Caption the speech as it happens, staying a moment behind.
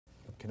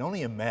can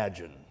only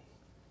imagine.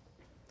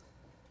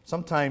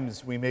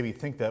 Sometimes we maybe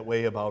think that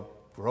way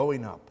about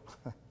growing up.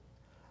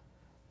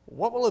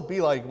 What will it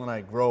be like when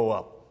I grow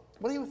up?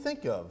 What do you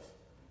think of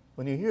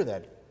when you hear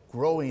that,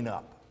 growing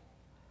up?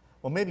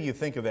 Well, maybe you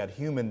think of that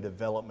human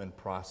development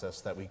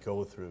process that we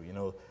go through. You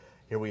know,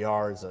 here we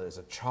are as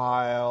a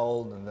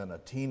child, and then a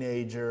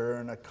teenager,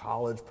 and a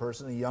college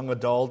person, a young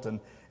adult, and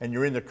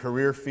you're in the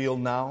career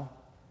field now.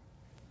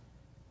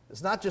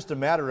 It's not just a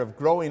matter of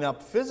growing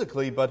up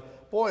physically,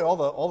 but boy,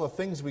 all the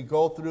things we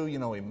go through, you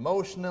know,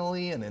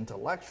 emotionally and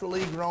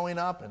intellectually growing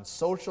up and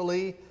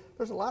socially.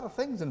 There's a lot of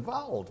things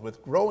involved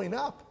with growing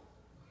up.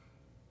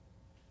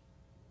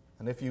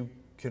 And if you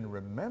can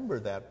remember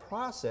that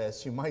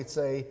process, you might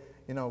say,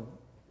 you know,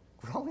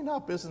 growing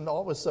up isn't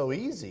always so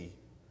easy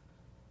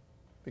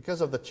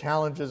because of the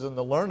challenges and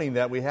the learning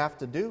that we have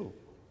to do.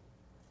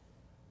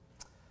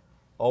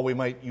 Oh, we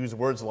might use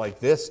words like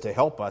this to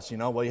help us, you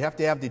know. Well, you have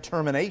to have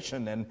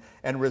determination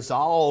and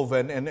resolve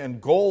and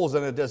goals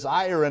and a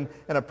desire and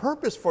a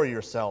purpose for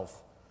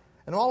yourself.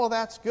 And all of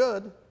that's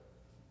good.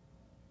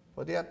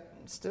 But yet,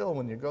 still,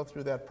 when you go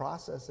through that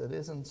process, it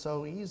isn't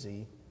so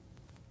easy.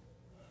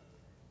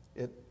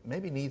 It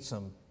maybe needs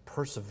some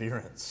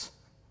perseverance.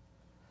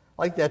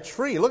 Like that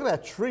tree. Look at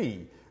that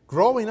tree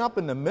growing up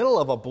in the middle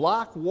of a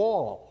block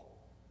wall.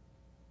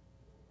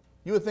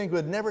 You would think it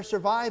would never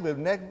survive, it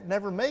would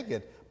never make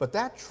it. But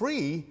that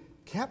tree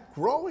kept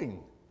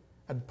growing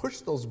and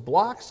pushed those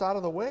blocks out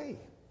of the way.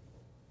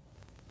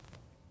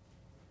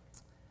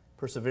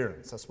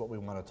 Perseverance, that's what we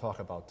want to talk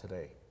about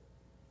today.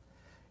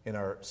 In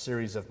our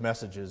series of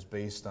messages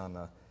based on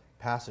a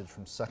passage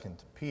from 2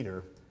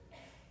 Peter,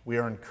 we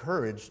are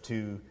encouraged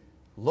to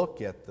look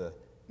at the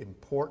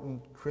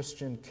important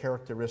Christian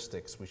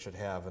characteristics we should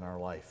have in our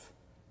life,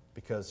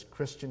 because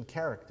Christian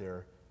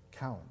character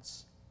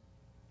counts.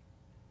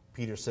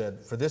 Peter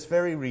said, "For this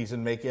very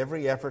reason, make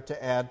every effort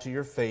to add to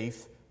your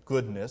faith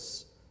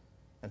goodness,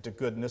 and to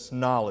goodness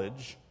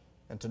knowledge,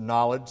 and to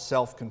knowledge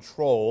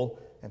self-control,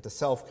 and to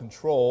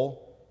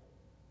self-control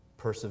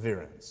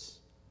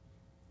perseverance."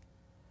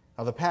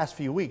 Now, the past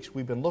few weeks,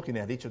 we've been looking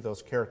at each of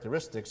those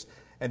characteristics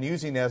and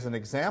using as an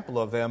example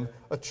of them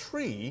a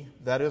tree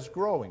that is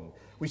growing.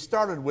 We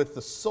started with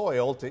the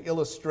soil to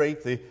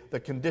illustrate the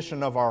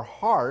condition of our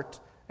heart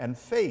and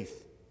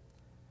faith.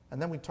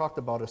 And then we talked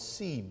about a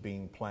seed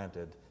being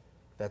planted,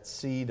 that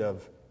seed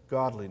of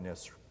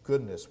godliness,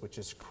 goodness, which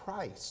is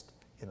Christ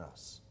in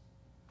us.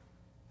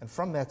 And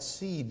from that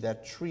seed,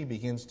 that tree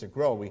begins to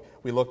grow.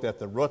 We looked at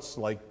the roots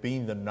like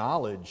being the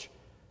knowledge.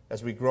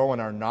 As we grow in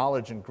our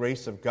knowledge and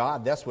grace of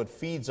God, that's what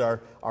feeds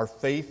our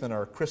faith and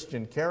our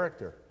Christian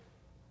character.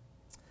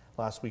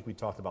 Last week we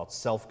talked about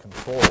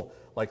self-control,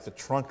 like the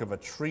trunk of a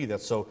tree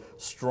that's so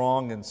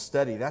strong and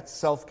steady. That's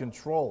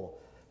self-control.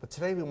 But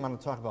today we want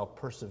to talk about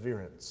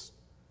perseverance.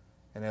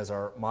 And as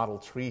our model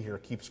tree here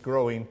keeps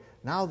growing,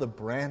 now the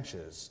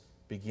branches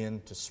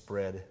begin to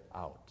spread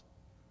out.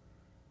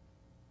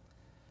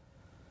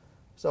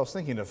 So I was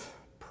thinking of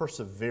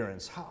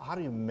perseverance. How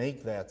do you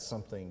make that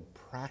something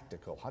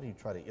practical? How do you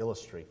try to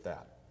illustrate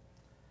that?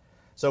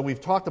 So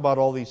we've talked about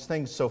all these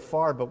things so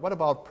far, but what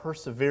about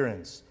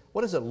perseverance?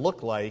 What does it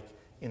look like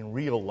in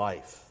real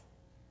life?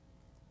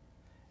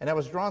 And I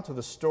was drawn to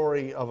the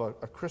story of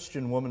a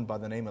Christian woman by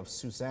the name of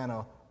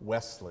Susanna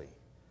Wesley.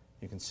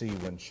 You can see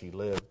when she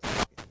lived.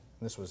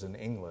 This was in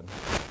England.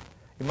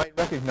 You might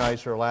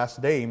recognize her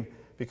last name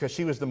because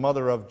she was the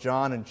mother of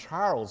John and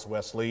Charles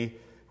Wesley,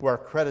 who are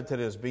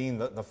credited as being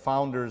the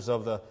founders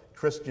of the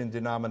Christian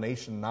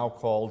denomination now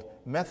called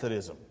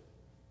Methodism.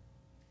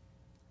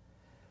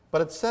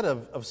 But it's said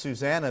of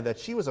Susanna that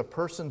she was a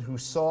person who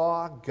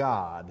saw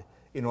God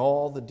in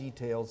all the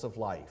details of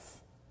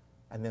life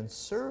and then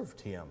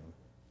served Him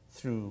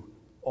through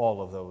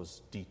all of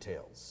those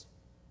details.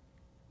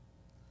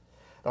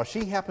 Now,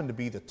 she happened to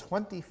be the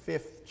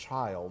 25th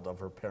child of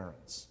her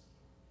parents.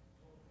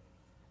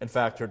 In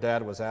fact, her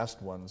dad was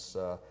asked once,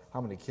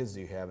 how many kids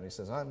do you have? And he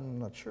says, I'm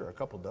not sure, a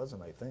couple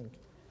dozen, I think.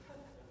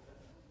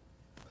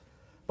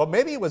 But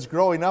maybe it was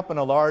growing up in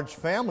a large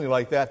family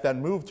like that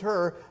moved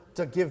her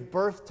to give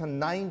birth to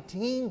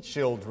 19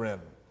 children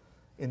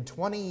in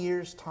 20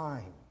 years'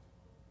 time.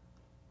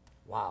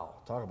 Wow,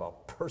 talk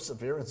about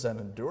perseverance and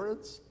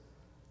endurance.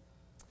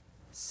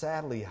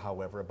 Sadly,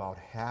 however, about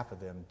half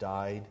of them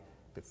died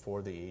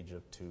before the age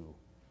of 2.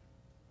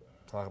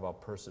 Talk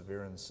about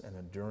perseverance and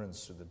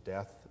endurance through the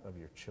death of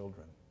your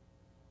children.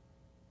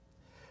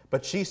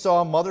 But she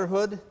saw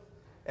motherhood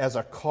as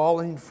a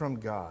calling from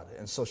God,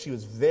 and so she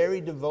was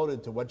very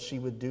devoted to what she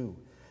would do,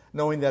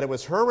 knowing that it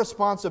was her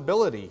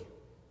responsibility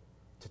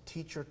to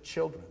teach her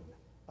children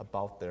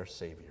about their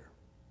Savior.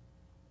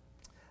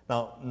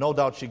 Now, no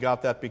doubt she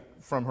got that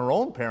from her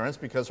own parents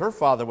because her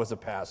father was a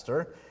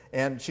pastor,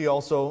 and she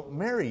also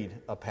married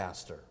a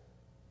pastor.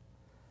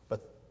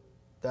 But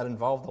that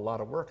involved a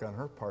lot of work on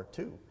her part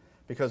too,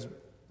 because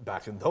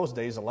back in those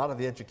days, a lot of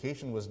the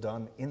education was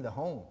done in the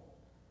home.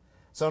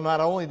 So not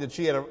only did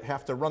she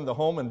have to run the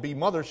home and be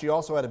mother, she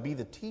also had to be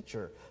the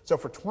teacher. So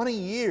for 20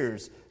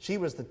 years, she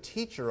was the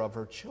teacher of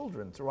her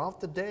children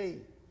throughout the day,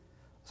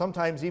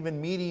 sometimes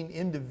even meeting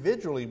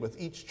individually with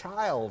each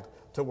child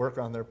to work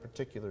on their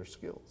particular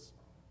skills.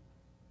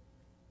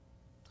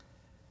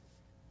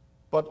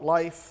 But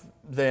life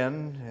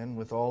then, and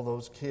with all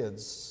those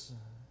kids,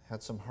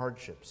 had some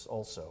hardships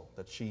also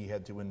that she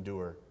had to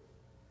endure.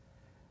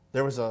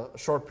 There was a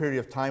short period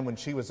of time when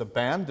she was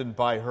abandoned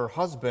by her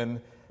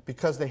husband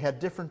because they had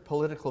different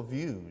political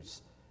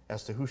views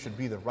as to who should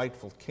be the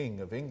rightful king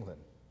of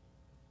England.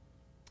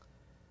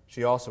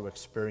 She also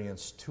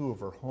experienced 2 of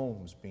her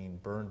homes being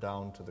burned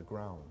down to the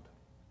ground.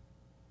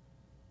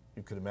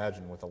 You could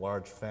imagine with a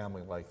large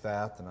family like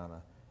that and on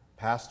a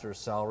pastor's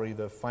salary,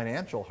 the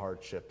financial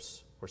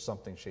hardships were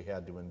something she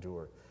had to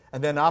endure.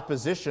 And then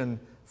opposition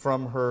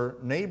from her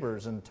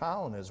neighbors in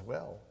town as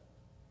well.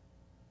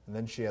 And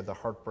then she had the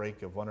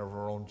heartbreak of one of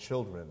her own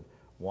children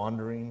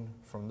wandering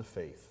from the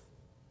faith.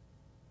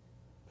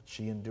 But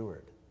she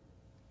endured.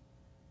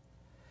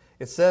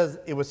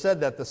 It was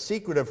said that the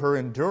secret of her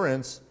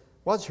endurance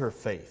was her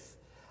faith,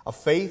 a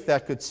faith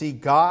that could see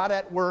God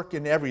at work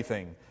in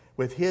everything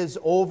with His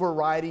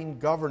overriding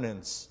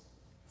governance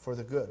for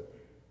the good.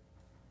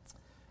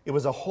 It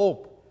was a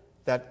hope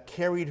that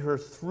carried her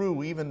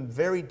through even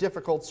very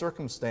difficult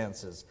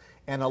circumstances,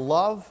 and a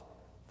love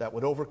that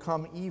would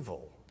overcome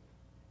evil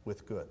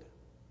with good.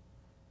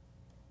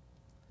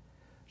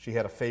 She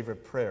had a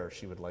favorite prayer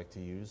she would like to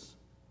use.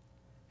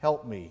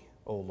 Help me,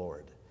 O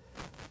Lord,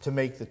 to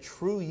make the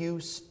true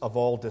use of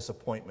all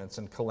disappointments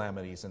and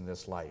calamities in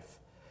this life,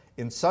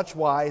 in such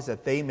wise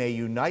that they may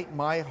unite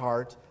my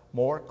heart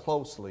more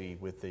closely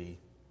with Thee.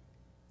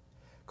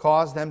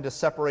 Cause them to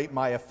separate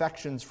my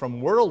affections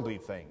from worldly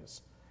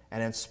things,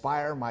 and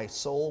inspire my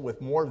soul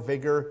with more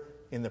vigor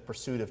in the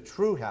pursuit of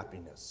true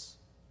happiness.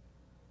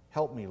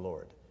 Help me,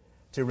 Lord,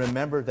 to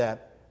remember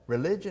that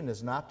religion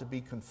is not to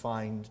be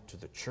confined to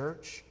the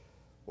church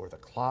or the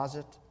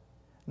closet,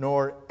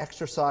 nor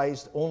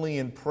exercised only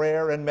in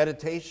prayer and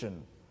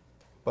meditation,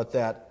 but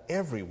that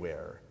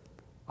everywhere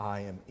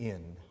I am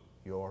in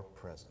your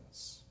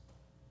presence.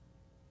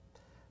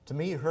 To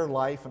me, her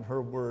life and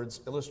her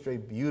words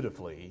illustrate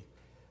beautifully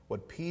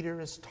what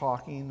Peter is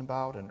talking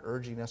about and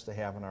urging us to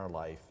have in our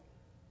life: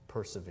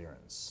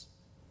 perseverance.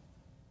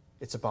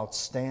 It's about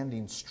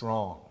standing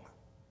strong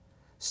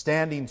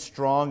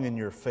in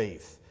your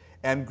faith,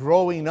 and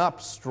growing up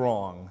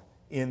strong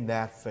in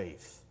that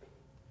faith.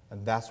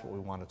 And that's what we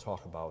want to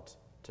talk about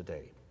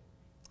today.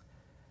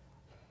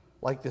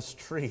 Like this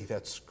tree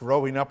that's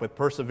growing up with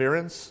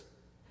perseverance,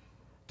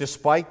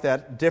 despite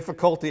that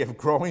difficulty of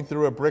growing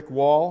through a brick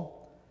wall,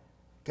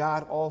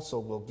 God also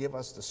will give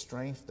us the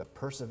strength to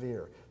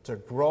persevere, to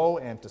grow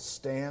and to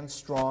stand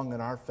strong in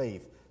our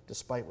faith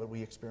despite what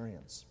we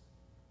experience.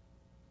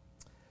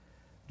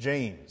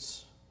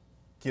 James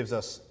gives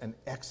us an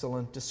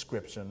excellent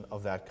description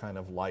of that kind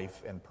of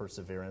life and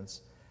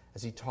perseverance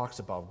as he talks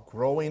about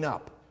growing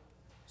up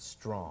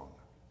strong.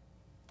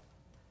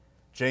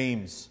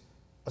 James,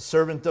 a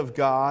servant of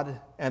God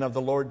and of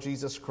the Lord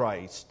Jesus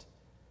Christ,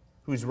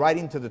 who's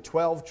writing to the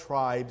 12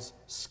 tribes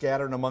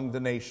scattered among the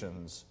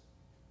nations,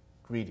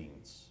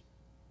 greetings.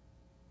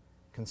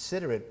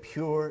 Consider it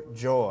pure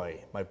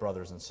joy, my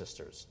brothers and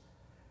sisters,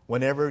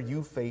 whenever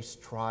you face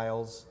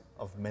trials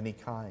of many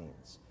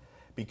kinds,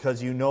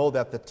 because you know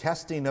that the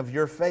testing of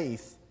your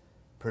faith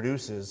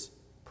produces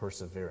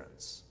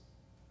perseverance.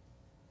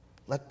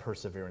 Let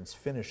perseverance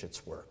finish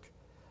its work,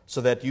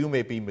 so that you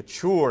may be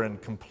mature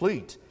and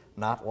complete,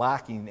 not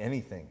lacking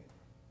anything.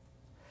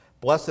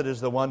 Blessed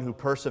is the one who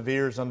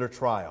perseveres under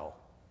trial,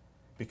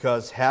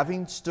 because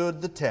having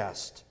stood the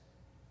test,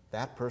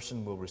 that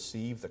person will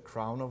receive the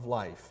crown of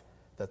life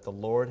that the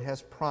Lord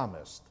has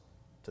promised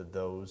to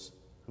those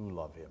who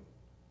love Him.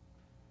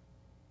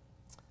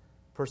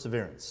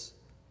 Perseverance,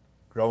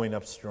 growing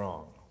up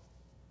strong.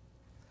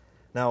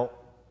 Now,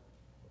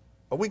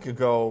 a week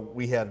ago,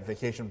 we had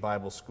Vacation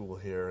Bible School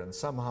here, and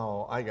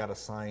somehow I got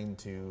assigned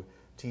to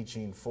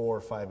teaching 4,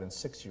 5, and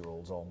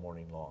 6-year-olds all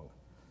morning long.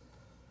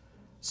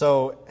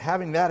 So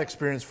having that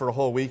experience for a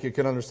whole week, you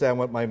can understand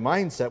what my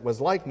mindset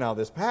was like now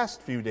this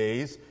past few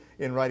days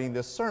in writing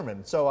this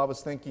sermon. So I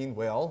was thinking,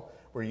 well,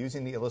 we're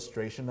using the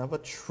illustration of a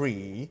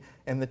tree,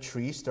 and the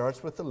tree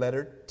starts with the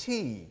letter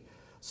T.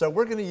 So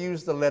we're going to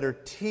use the letter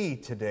T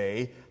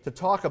today to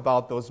talk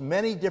about those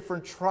many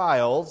different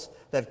trials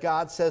that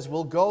God says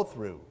we'll go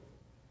through,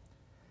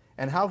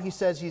 and how He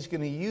says He's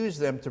going to use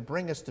them to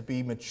bring us to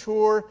be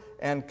mature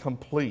and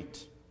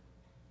complete.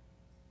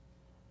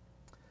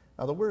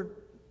 Now, the word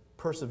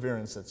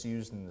perseverance that's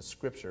used in the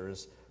Scripture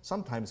is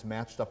sometimes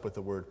matched up with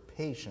the word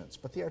patience,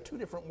 but they are two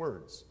different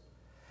words.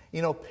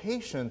 You know,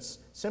 patience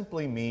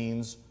simply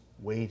means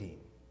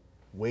waiting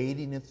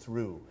it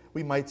through.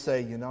 We might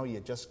say,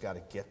 you just got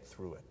to get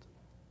through it.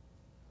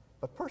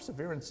 But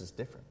perseverance is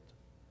different.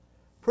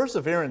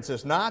 Perseverance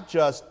is not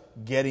just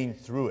getting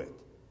through it.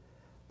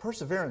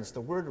 Perseverance,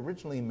 the word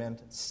originally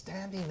meant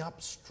standing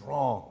up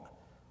strong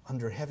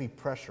under heavy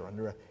pressure,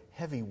 under a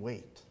heavy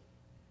weight.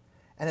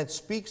 And it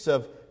speaks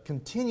of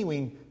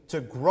continuing to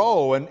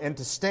grow and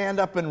to stand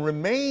up and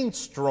remain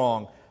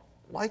strong,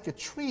 like a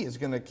tree is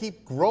going to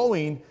keep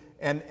growing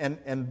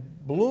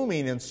and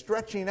blooming and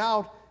stretching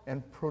out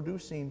and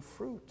producing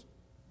fruit.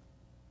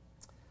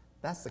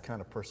 That's the kind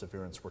of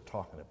perseverance we're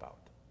talking about.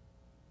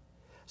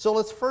 So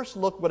let's first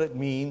look what it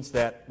means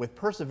that with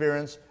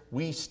perseverance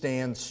we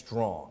stand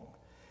strong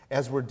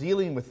as we're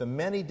dealing with the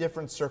many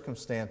different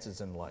circumstances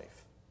in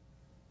life.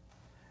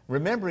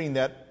 Remembering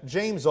that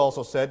James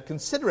also said,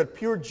 consider it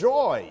pure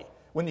joy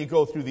when you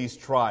go through these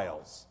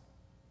trials.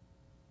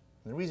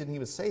 And the reason he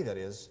would say that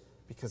is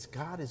because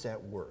God is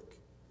at work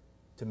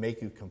to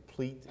make you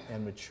complete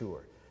and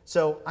mature.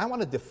 So I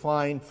want to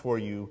define for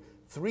you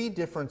 3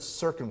 different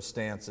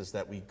circumstances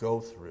that we go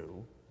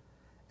through,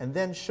 and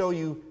then show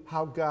you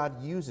how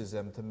God uses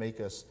them to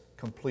make us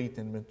complete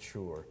and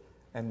mature.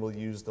 And we'll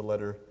use the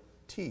letter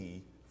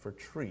T for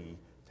tree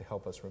to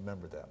help us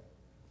remember them.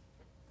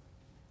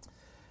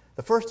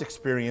 The first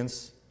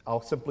experience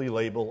I'll simply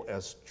label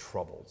as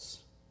troubles.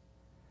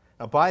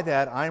 Now by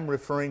that, I'm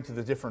referring to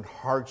the different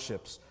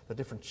hardships, the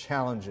different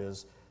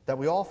challenges that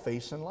we all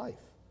face in life.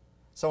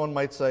 Someone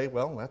might say,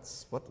 well,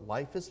 that's what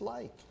life is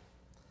like.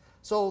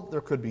 So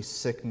there could be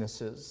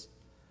sicknesses,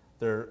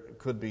 there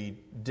could be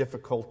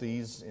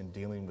difficulties in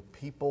dealing with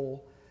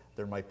people,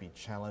 there might be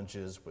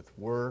challenges with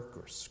work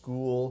or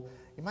school.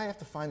 You might have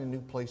to find a new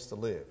place to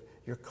live.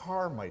 Your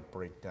car might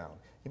break down.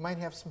 You might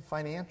have some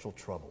financial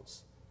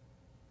troubles.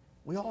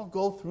 We all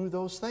go through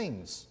those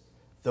things.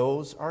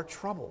 Those are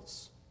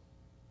troubles.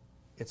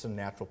 It's a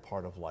natural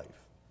part of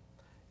life.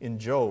 In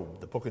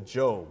Job, the book of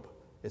Job,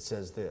 it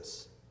says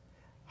this: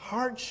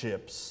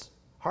 hardship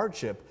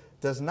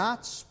does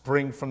not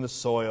spring from the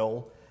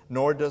soil,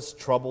 nor does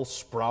trouble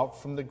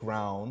sprout from the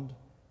ground.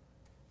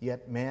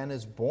 Yet man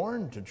is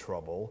born to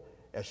trouble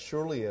as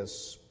surely as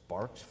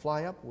sparks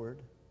fly upward.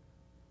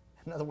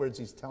 In other words,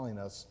 he's telling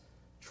us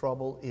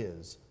trouble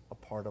is a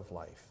part of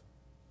life.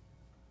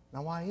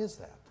 Now, why is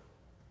that?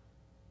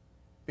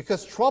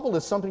 Because trouble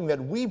is something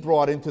that we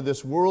brought into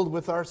this world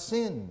with our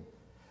sin.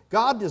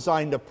 God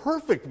designed a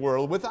perfect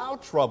world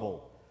without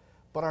trouble,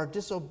 but our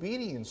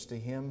disobedience to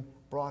Him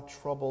brought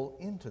trouble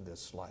into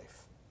this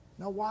life.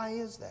 Now, why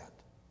is that?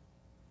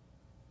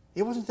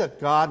 It wasn't that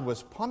God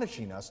was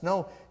punishing us.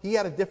 No, He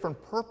had a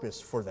different purpose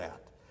for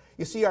that.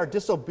 You see, our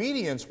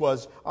disobedience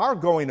was our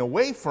going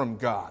away from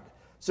God.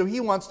 So He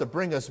wants to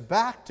bring us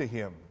back to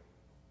Him.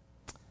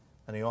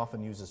 And He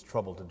often uses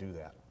trouble to do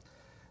that.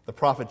 The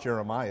prophet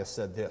Jeremiah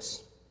said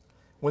this: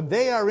 when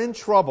they are in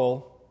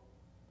trouble,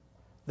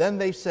 then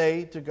they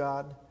say to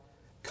God,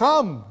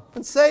 come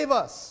and save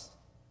us.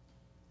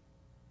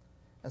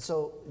 And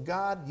so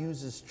God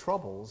uses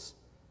troubles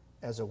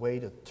as a way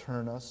to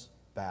turn us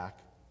back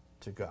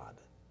to God.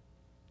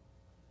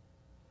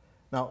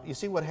 Now, you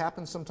see what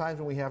happens sometimes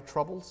when we have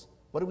troubles?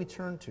 What do we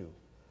turn to?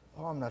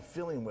 Oh, I'm not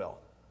feeling well.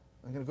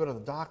 I'm going to go to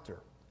the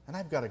doctor. And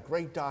I've got a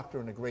great doctor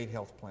and a great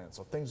health plan,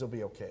 so things will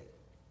be okay.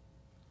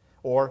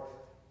 Or,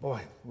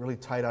 boy, really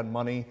tight on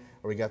money,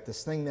 or we got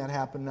this thing that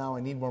happened now,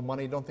 I need more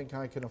money, don't think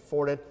I can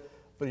afford it.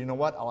 But you know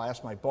what? I'll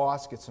ask my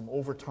boss, get some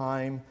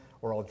overtime,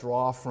 or I'll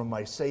draw from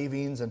my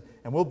savings, and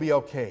we'll be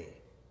okay.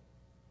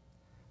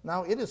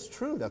 Now, it is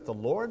true that the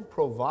Lord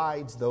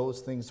provides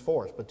those things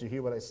for us. But do you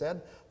hear what I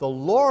said? The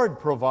Lord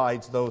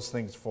provides those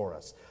things for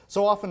us.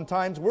 So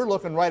oftentimes we're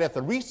looking right at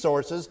the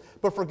resources,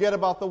 but forget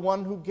about the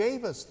one who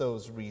gave us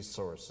those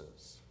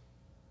resources.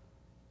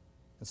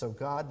 And so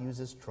God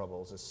uses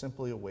troubles as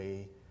simply a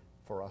way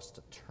for us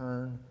to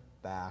turn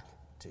back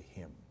to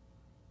Him.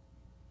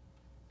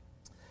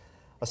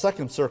 A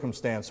second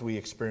circumstance we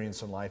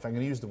experience in life, I'm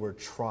going to use the word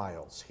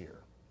trials here.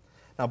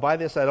 Now, by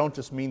this, I don't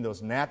just mean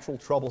those natural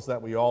troubles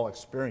that we all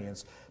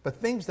experience, but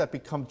things that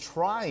become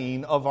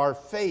trying of our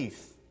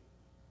faith.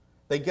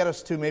 They get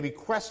us to maybe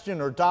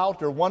question or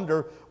doubt or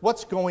wonder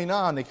what's going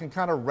on. They can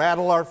kind of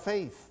rattle our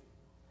faith.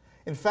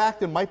 In fact,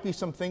 there might be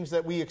some things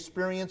that we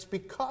experience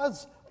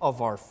because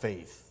of our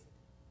faith.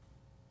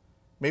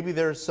 Maybe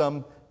there's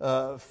some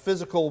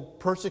physical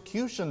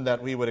persecution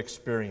that we would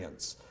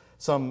experience,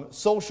 some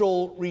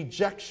social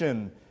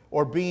rejection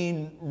or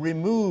being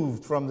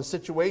removed from the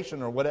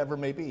situation or whatever it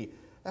may be.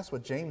 That's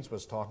what James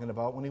was talking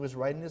about when he was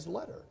writing his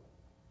letter.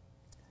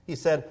 He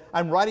said,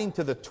 I'm writing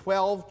to the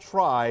 12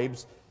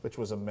 tribes, which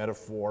was a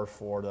metaphor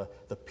for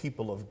the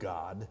people of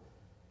God,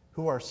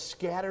 who are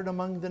scattered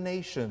among the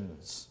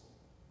nations.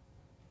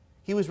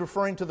 He was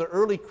referring to the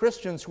early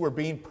Christians who were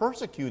being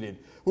persecuted,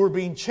 who were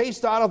being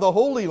chased out of the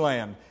Holy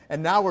Land,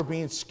 and now were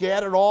being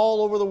scattered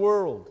all over the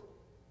world.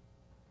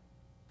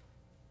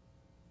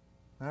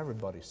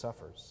 Everybody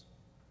suffers.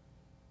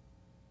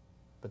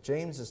 But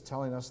James is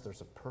telling us there's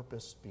a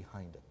purpose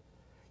behind it.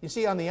 You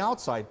see, on the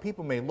outside,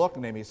 people may look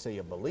and they may see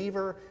a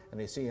believer and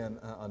they see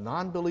a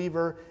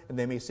non-believer, and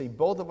they may see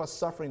both of us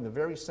suffering the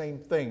very same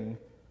thing,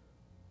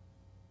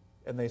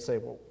 and they say,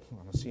 well,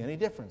 I don't see any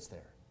difference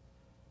there.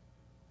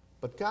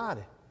 But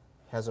God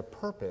has a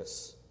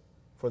purpose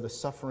for the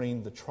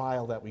suffering, the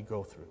trial that we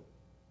go through.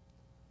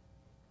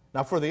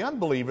 Now, for the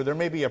unbeliever, there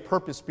may be a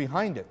purpose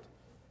behind it,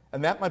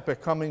 and that might be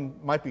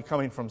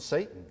coming from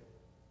Satan.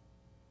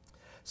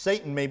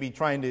 Satan may be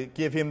trying to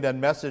give him that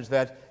message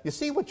that, you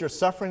see what you're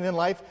suffering in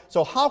life?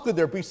 So how could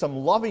there be some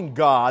loving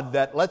God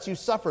that lets you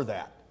suffer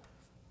that?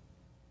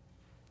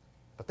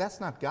 But that's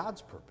not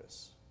God's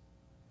purpose.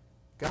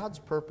 God's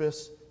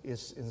purpose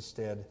is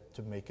instead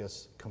to make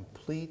us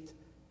complete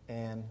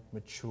and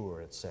mature,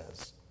 it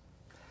says.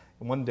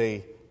 And one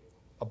day,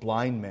 a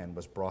blind man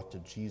was brought to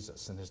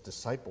Jesus, and his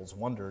disciples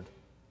wondered,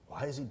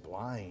 why is he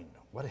blind?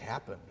 What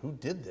happened? Who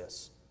did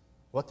this?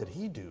 What did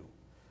he do?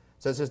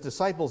 It says his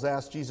disciples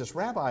asked Jesus,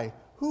 Rabbi,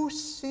 who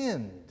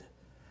sinned,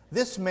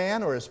 this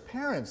man or his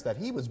parents, that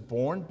he was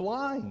born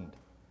blind?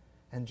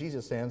 And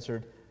Jesus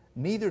answered,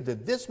 neither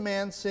did this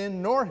man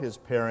sin nor his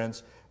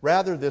parents.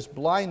 Rather, this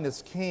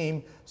blindness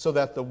came so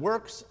that the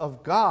works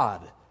of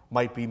God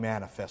might be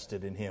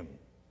manifested in him.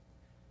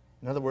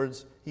 In other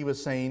words, he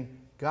was saying,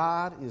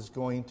 God is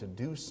going to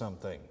do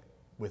something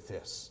with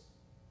this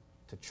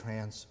to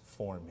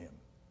transform him.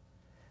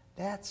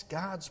 That's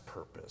God's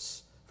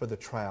purpose for the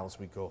trials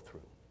we go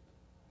through.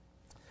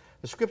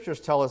 The scriptures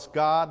tell us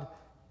God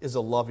is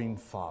a loving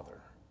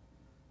father.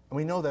 And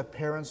we know that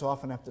parents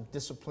often have to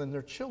discipline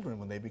their children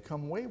when they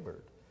become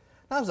wayward.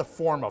 Not as a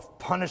form of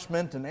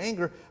punishment and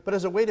anger, but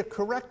as a way to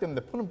correct them,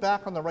 to put them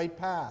back on the right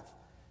path.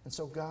 And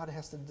so God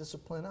has to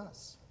discipline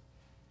us.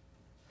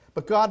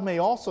 But God may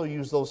also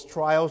use those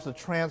trials to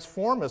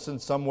transform us in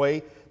some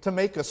way, to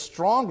make us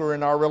stronger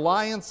in our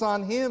reliance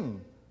on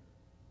Him,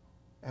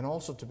 and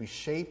also to be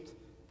shaped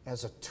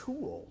as a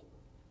tool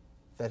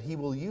that He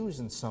will use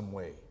in some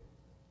way.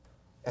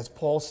 As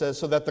Paul says,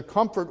 so that the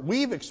comfort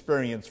we've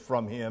experienced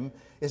from Him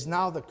is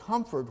now the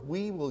comfort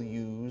we will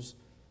use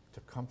to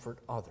comfort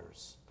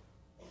others.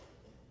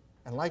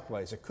 And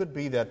likewise, it could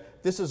be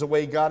that this is a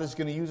way God is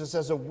going to use us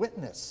as a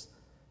witness,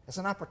 as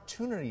an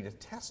opportunity to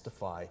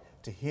testify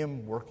to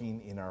Him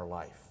working in our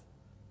life.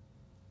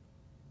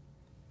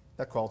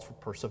 That calls for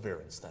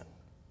perseverance then.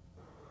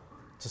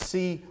 To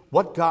see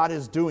what God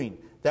is doing,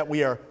 that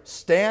we are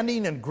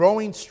standing and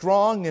growing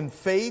strong in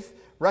faith,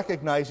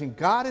 recognizing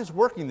God is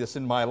working this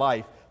in my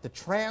life to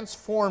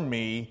transform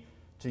me,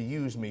 to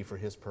use me for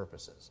His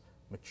purposes,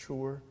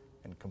 mature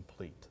and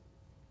complete.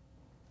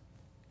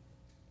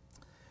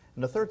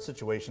 And the third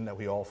situation that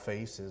we all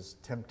face is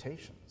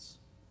temptations,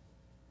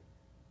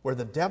 where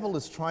the devil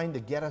is trying to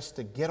get us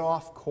to get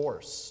off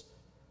course,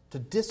 to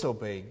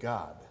disobey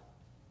God.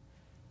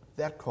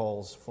 That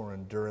calls for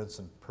endurance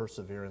and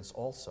perseverance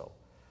also.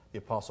 The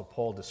Apostle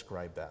Paul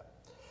described that.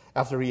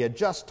 After he had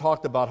just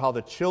talked about how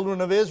the children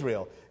of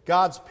Israel,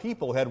 God's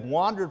people, had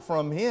wandered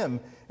from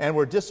Him and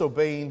were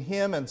disobeying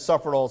Him and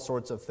suffered all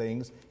sorts of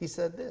things, he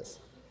said this: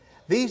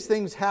 these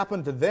things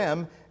happened to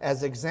them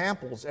as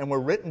examples and were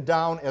written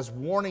down as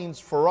warnings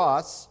for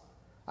us,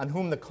 on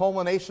whom the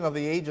culmination of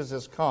the ages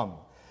has come.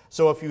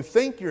 So if you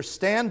think you're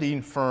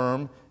standing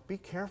firm, be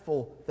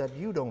careful that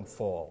you don't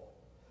fall.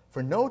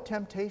 For no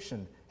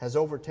temptation has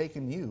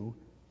overtaken you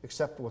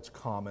except what's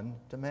common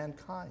to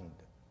mankind.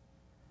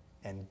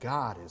 And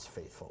God is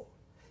faithful.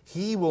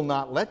 He will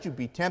not let you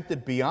be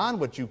tempted beyond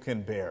what you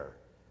can bear.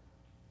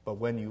 But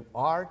when you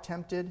are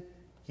tempted,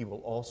 He will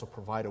also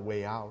provide a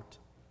way out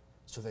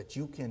so that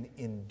you can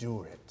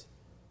endure it,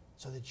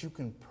 so that you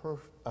can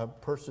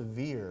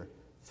persevere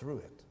through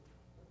it.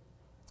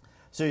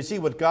 So you see,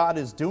 what God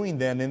is doing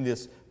then in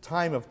this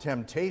time of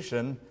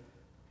temptation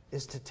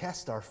is to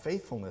test our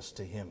faithfulness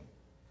to Him.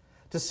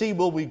 To see,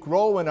 will we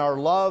grow in our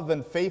love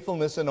and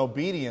faithfulness and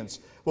obedience?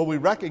 Will we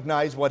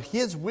recognize what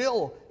His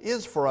will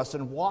is for us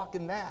and walk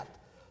in that?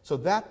 So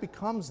that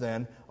becomes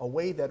then a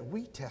way that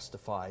we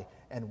testify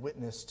and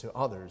witness to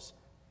others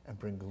and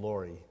bring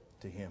glory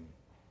to Him.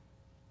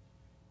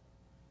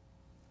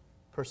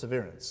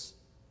 Perseverance.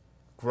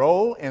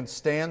 Grow and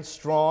stand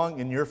strong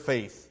in your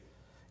faith,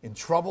 in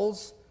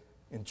troubles,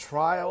 in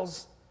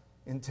trials,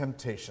 in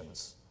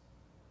temptations.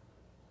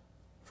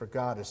 For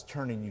God is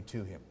turning you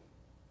to Him.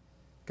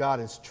 God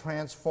is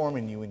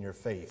transforming you in your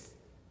faith.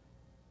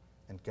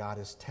 And God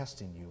is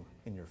testing you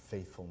in your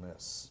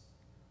faithfulness.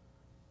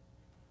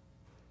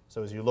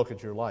 So as you look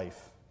at your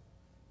life,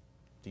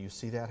 do you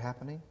see that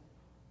happening?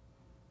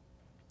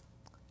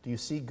 Do you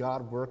see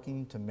God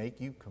working to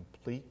make you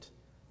complete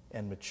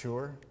and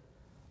mature?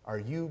 Are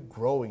you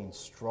growing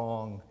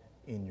strong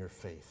in your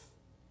faith?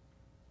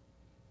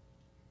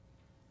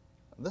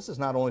 This is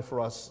not only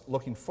for us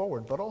looking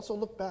forward, but also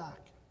look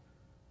back.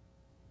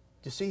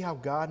 Do you see how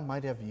God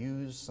might have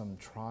used some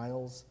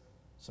trials,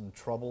 some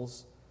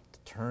troubles to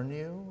turn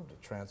you, to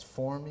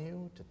transform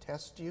you, to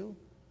test you?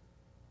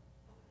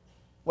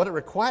 What it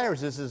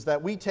requires is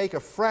that we take a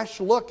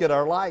fresh look at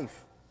our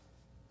life.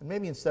 And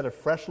maybe instead of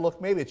fresh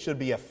look, maybe it should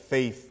be a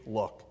faith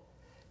look.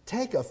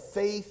 Take a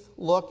faith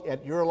look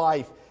at your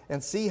life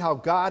and see how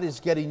God is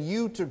getting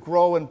you to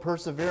grow in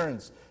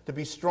perseverance, to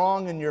be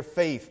strong in your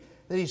faith,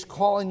 that He's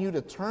calling you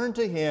to turn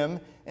to Him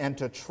and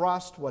to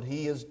trust what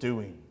He is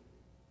doing.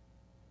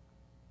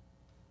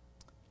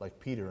 Like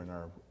Peter in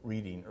our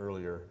reading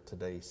earlier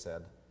today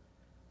said,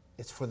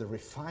 it's for the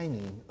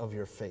refining of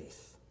your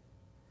faith.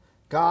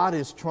 God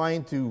is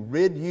trying to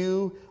rid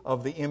you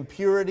of the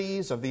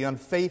impurities, of the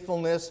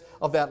unfaithfulness,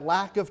 of that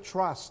lack of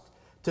trust,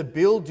 to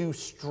build you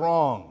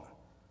strong,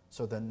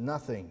 so that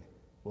nothing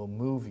will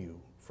move you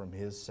from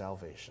his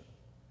salvation.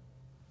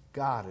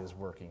 God is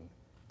working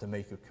to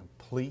make you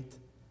complete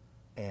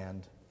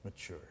and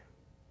mature.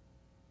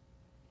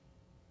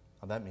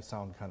 Now, that may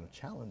sound kind of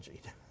challenging.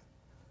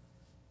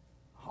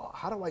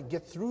 How do I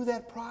get through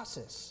that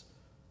process?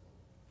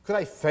 Could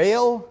I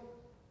fail?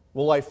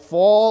 Will I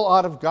fall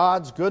out of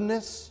God's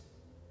goodness?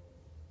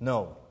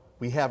 No,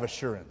 we have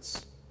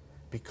assurance.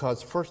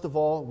 Because, first of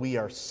all, we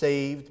are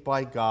saved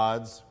by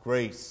God's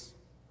grace.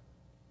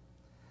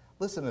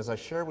 Listen as I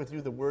share with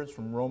you the words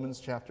from Romans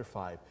chapter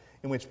 5,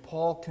 in which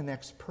Paul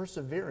connects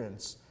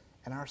perseverance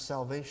and our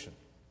salvation.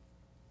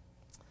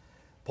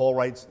 Paul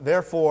writes,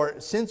 "Therefore,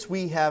 since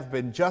we have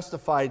been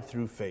justified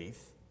through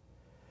faith,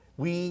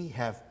 we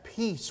have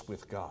peace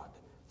with God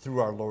through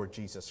our Lord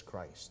Jesus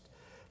Christ,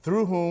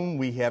 through whom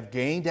we have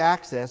gained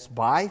access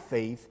by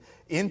faith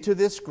into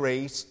this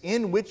grace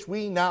in which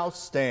we now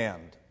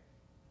stand,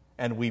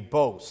 and we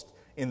boast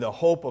in the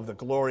hope of the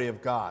glory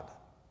of God."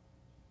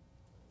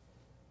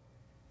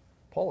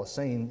 Paul is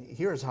saying,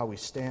 here's how we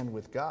stand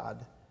with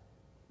God.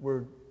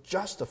 We're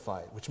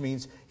justified, which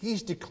means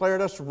he's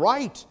declared us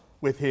right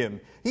with him.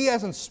 He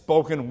hasn't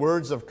spoken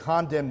words of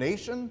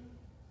condemnation.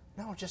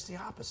 No, just the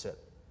opposite.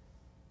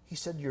 He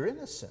said, you're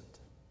innocent.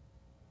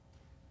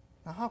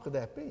 Now, how could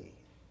that be?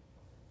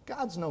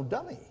 God's no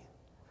dummy.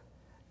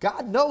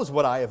 God knows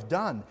what I have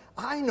done.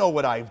 I know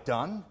what I've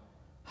done.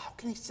 How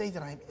can he say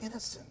that I'm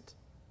innocent?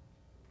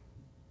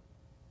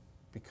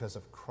 Because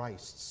of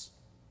Christ's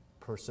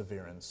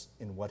perseverance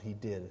in what he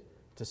did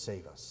to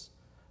save us.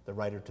 The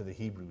writer to the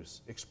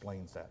Hebrews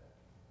explains that.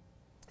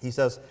 He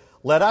says,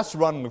 "Let us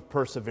run with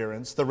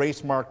perseverance the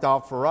race marked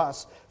out for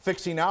us,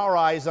 fixing our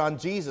eyes on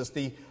Jesus,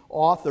 the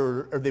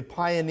author or the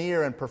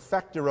pioneer and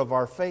perfecter of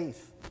our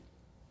faith.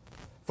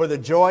 For the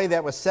joy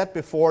that was set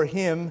before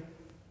him,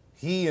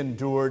 he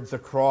endured the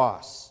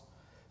cross,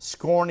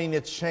 scorning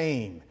its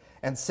shame,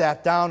 and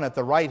sat down at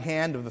the right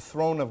hand of the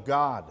throne of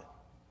God.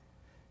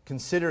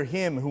 Consider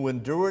him who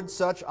endured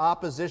such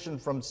opposition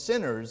from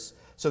sinners,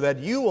 so that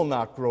you will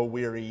not grow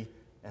weary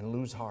and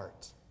lose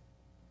heart."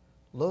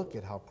 Look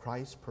at how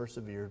Christ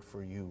persevered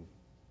for you.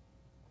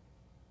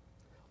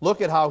 Look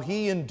at how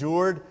he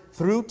endured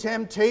through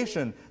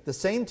temptation, the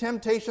same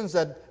temptations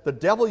that the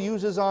devil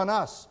uses on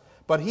us,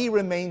 but he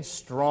remained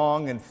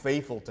strong and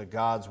faithful to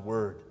God's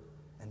word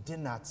and did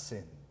not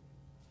sin.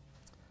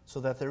 So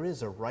that there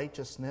is a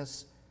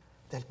righteousness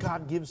that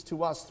God gives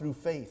to us through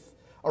faith,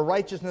 a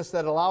righteousness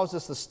that allows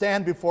us to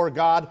stand before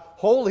God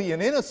holy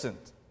and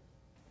innocent.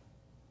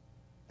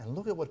 And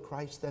look at what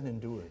Christ then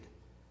endured.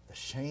 The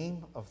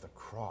shame of the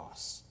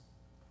cross.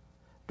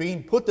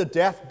 Being put to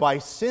death by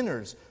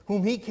sinners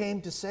whom he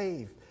came to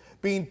save.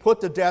 Being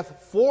put to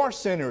death for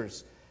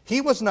sinners.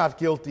 He was not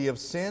guilty of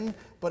sin,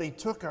 but he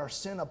took our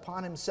sin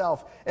upon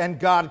himself, and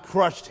God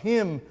crushed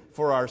him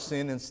for our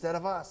sin instead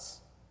of us.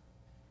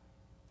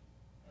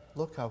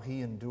 Look how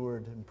he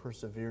endured and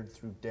persevered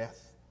through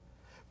death,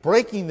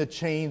 breaking the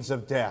chains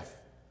of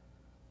death,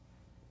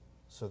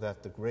 so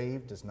that the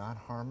grave does not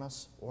harm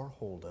us or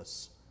hold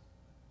us,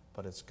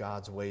 but it's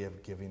God's way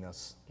of giving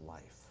us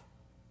life.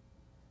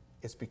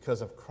 It's because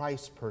of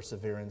Christ's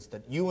perseverance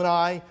that you and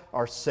I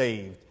are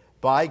saved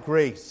by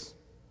grace,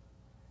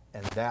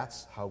 and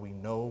that's how we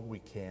know we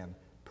can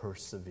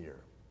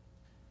persevere.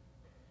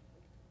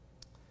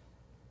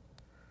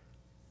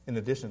 In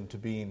addition to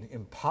being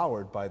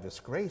empowered by this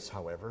grace,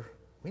 however,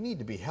 we need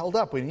to be held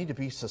up. We need to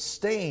be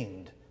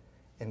sustained.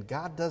 And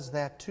God does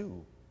that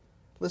too.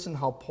 Listen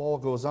how Paul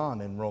goes on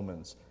in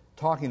Romans,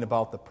 talking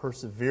about the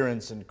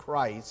perseverance in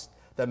Christ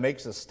that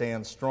makes us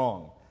stand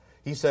strong.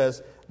 He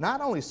says, "Not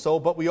only so,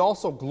 but we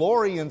also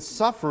glory in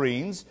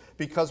sufferings,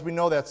 because we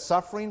know that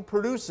suffering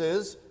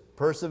produces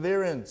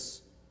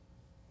perseverance.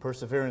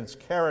 Perseverance,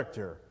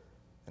 character,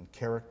 and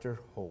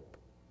character, hope.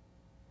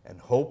 And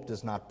hope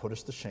does not put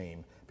us to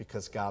shame,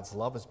 because God's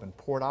love has been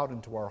poured out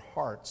into our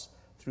hearts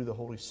through the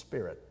Holy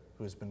Spirit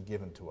who has been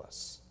given to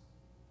us."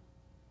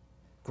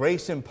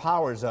 Grace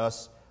empowers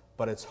us,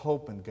 but it's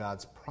hope in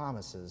God's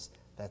promises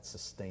that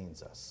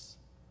sustains us.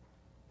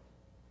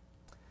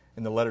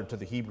 In the letter to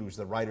the Hebrews,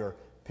 the writer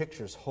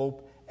pictures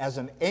hope as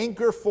an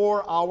anchor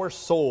for our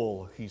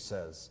soul, he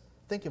says.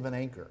 Think of an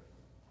anchor.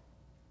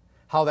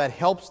 How that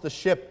helps the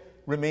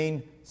ship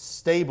remain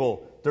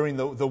stable during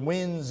the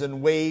winds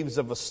and waves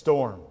of a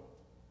storm.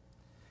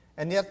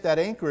 And yet that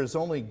anchor is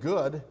only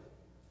good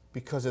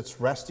because it's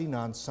resting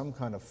on some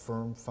kind of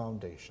firm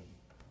foundation.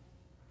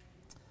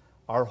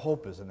 Our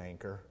hope is an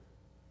anchor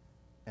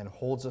and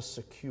holds us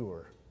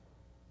secure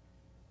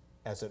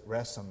as it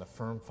rests on the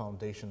firm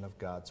foundation of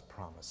God's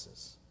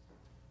promises.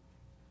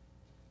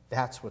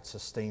 That's what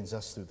sustains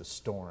us through the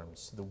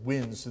storms, the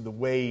winds, through the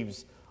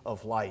waves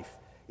of life.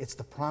 It's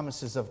the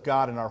promises of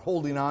God and our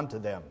holding on to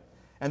them.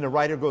 And the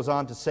writer goes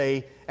on to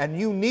say, and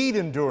you need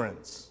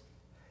endurance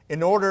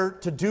in order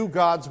to do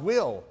God's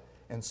will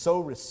and so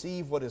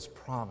receive what is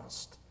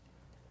promised.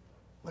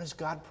 What has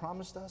God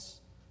promised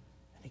us?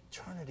 An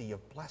eternity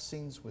of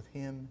blessings with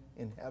him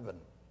in heaven.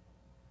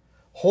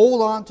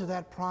 Hold on to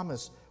that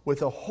promise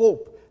with a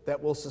hope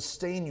that will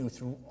sustain you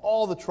through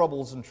all the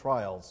troubles and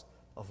trials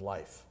of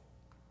life.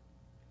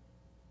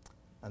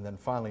 And then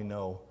finally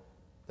know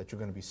that you're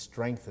going to be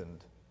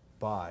strengthened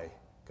by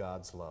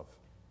God's love.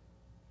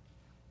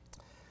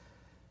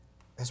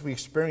 As we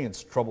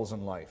experience troubles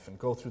in life and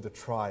go through the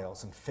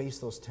trials and face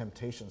those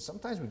temptations,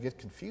 sometimes we get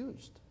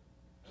confused.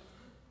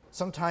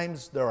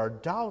 Sometimes there are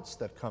doubts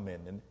that come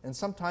in, and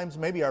sometimes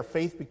maybe our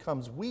faith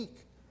becomes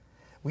weak.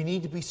 We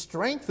need to be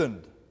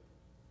strengthened,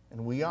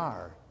 and we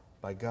are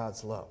by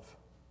God's love.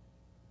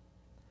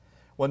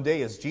 One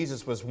day, as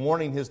Jesus was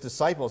warning his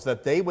disciples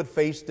that they would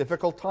face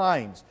difficult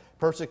times,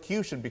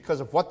 persecution because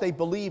of what they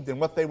believed and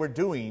what they were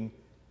doing,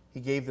 he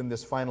gave them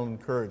this final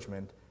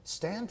encouragement: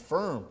 stand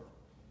firm,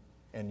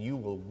 and you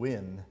will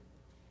win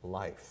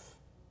life.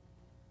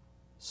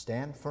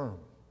 Stand firm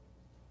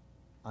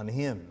on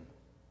him,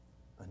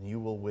 and you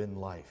will win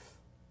life.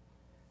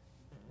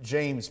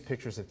 James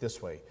pictures it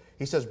this way.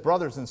 He says,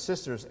 brothers and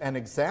sisters, an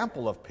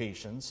example of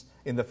patience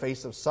in the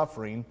face of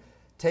suffering,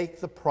 take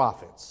the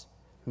prophets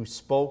who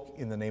spoke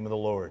in the name of the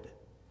Lord.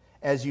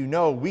 As you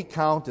know, we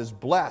count as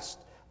blessed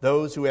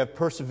those who have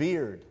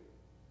persevered.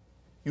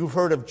 You've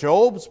heard of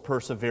Job's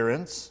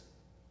perseverance.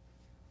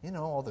 You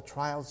know, all the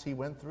trials he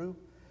went through,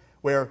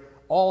 where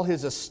all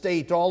his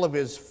estate, all of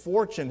his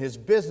fortune, his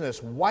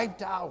business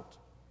wiped out,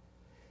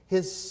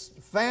 his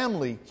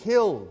family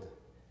killed,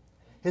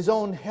 his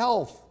own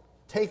health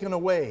taken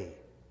away.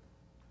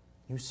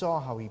 You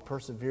saw how he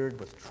persevered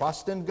with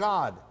trust in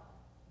God.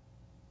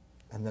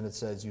 And then it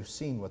says, you've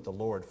seen what the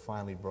Lord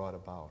finally brought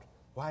about.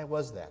 Why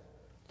was that?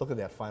 Look at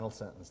that final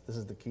sentence. This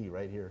is the key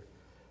right here.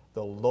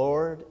 The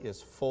Lord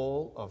is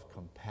full of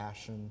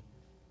compassion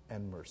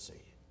and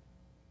mercy.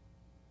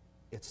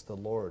 It's the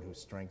Lord who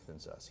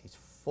strengthens us. He's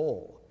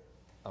full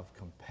of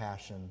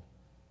compassion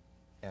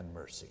and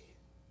mercy.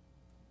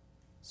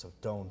 So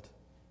don't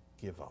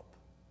give up.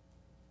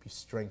 Be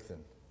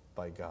strengthened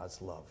by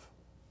God's love.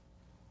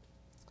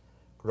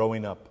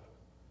 Growing up.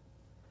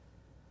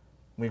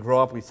 When we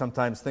grow up, we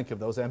sometimes think of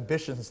those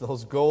ambitions,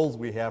 those goals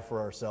we have for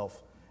ourselves.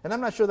 And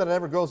I'm not sure that it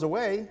ever goes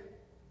away,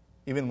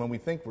 even when we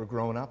think we're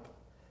grown up,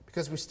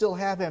 because we still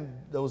have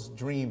those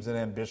dreams and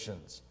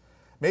ambitions.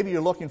 Maybe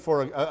you're looking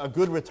for a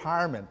good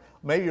retirement.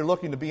 Maybe you're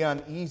looking to be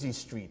on Easy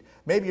Street.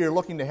 Maybe you're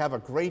looking to have a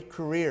great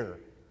career.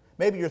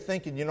 Maybe you're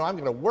thinking, I'm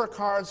going to work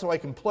hard so I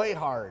can play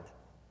hard.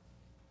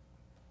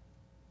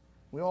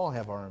 We all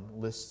have our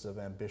lists of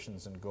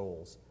ambitions and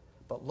goals.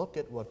 But look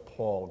at what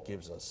Paul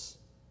gives us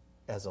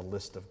as a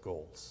list of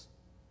goals.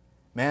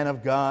 Man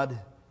of God,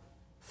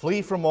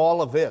 flee from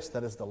all of this,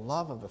 that is the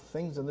love of the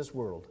things in this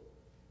world,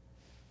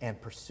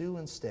 and pursue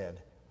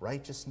instead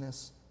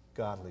righteousness,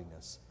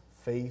 godliness,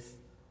 faith,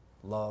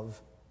 love,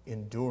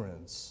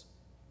 endurance,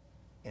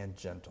 and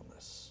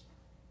gentleness.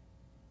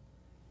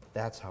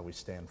 That's how we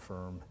stand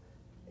firm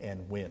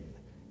and win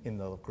in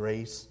the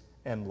grace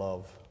and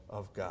love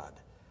of God.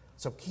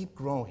 So keep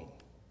growing.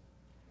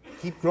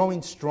 Keep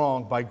growing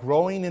strong by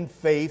growing in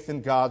faith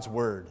in God's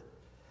Word,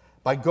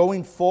 by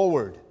going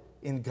forward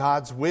in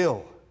God's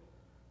will,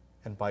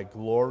 and by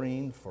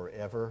glorying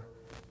forever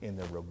in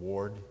the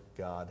reward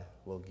God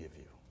will give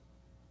you.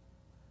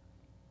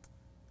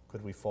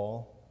 Could we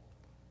fall?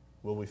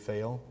 Will we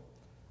fail?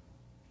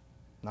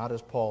 Not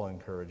as Paul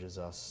encourages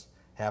us.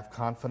 Have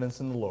confidence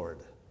in the Lord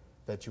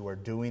that you are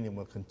doing and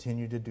will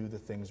continue to do the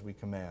things we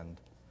command.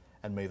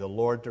 And may the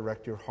Lord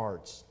direct your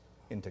hearts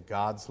into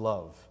God's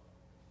love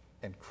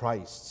and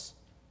Christ's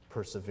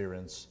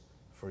perseverance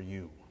for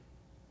you.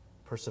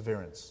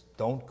 Perseverance.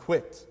 Don't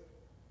quit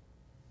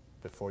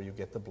before you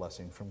get the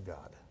blessing from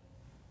God.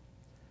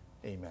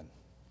 Amen.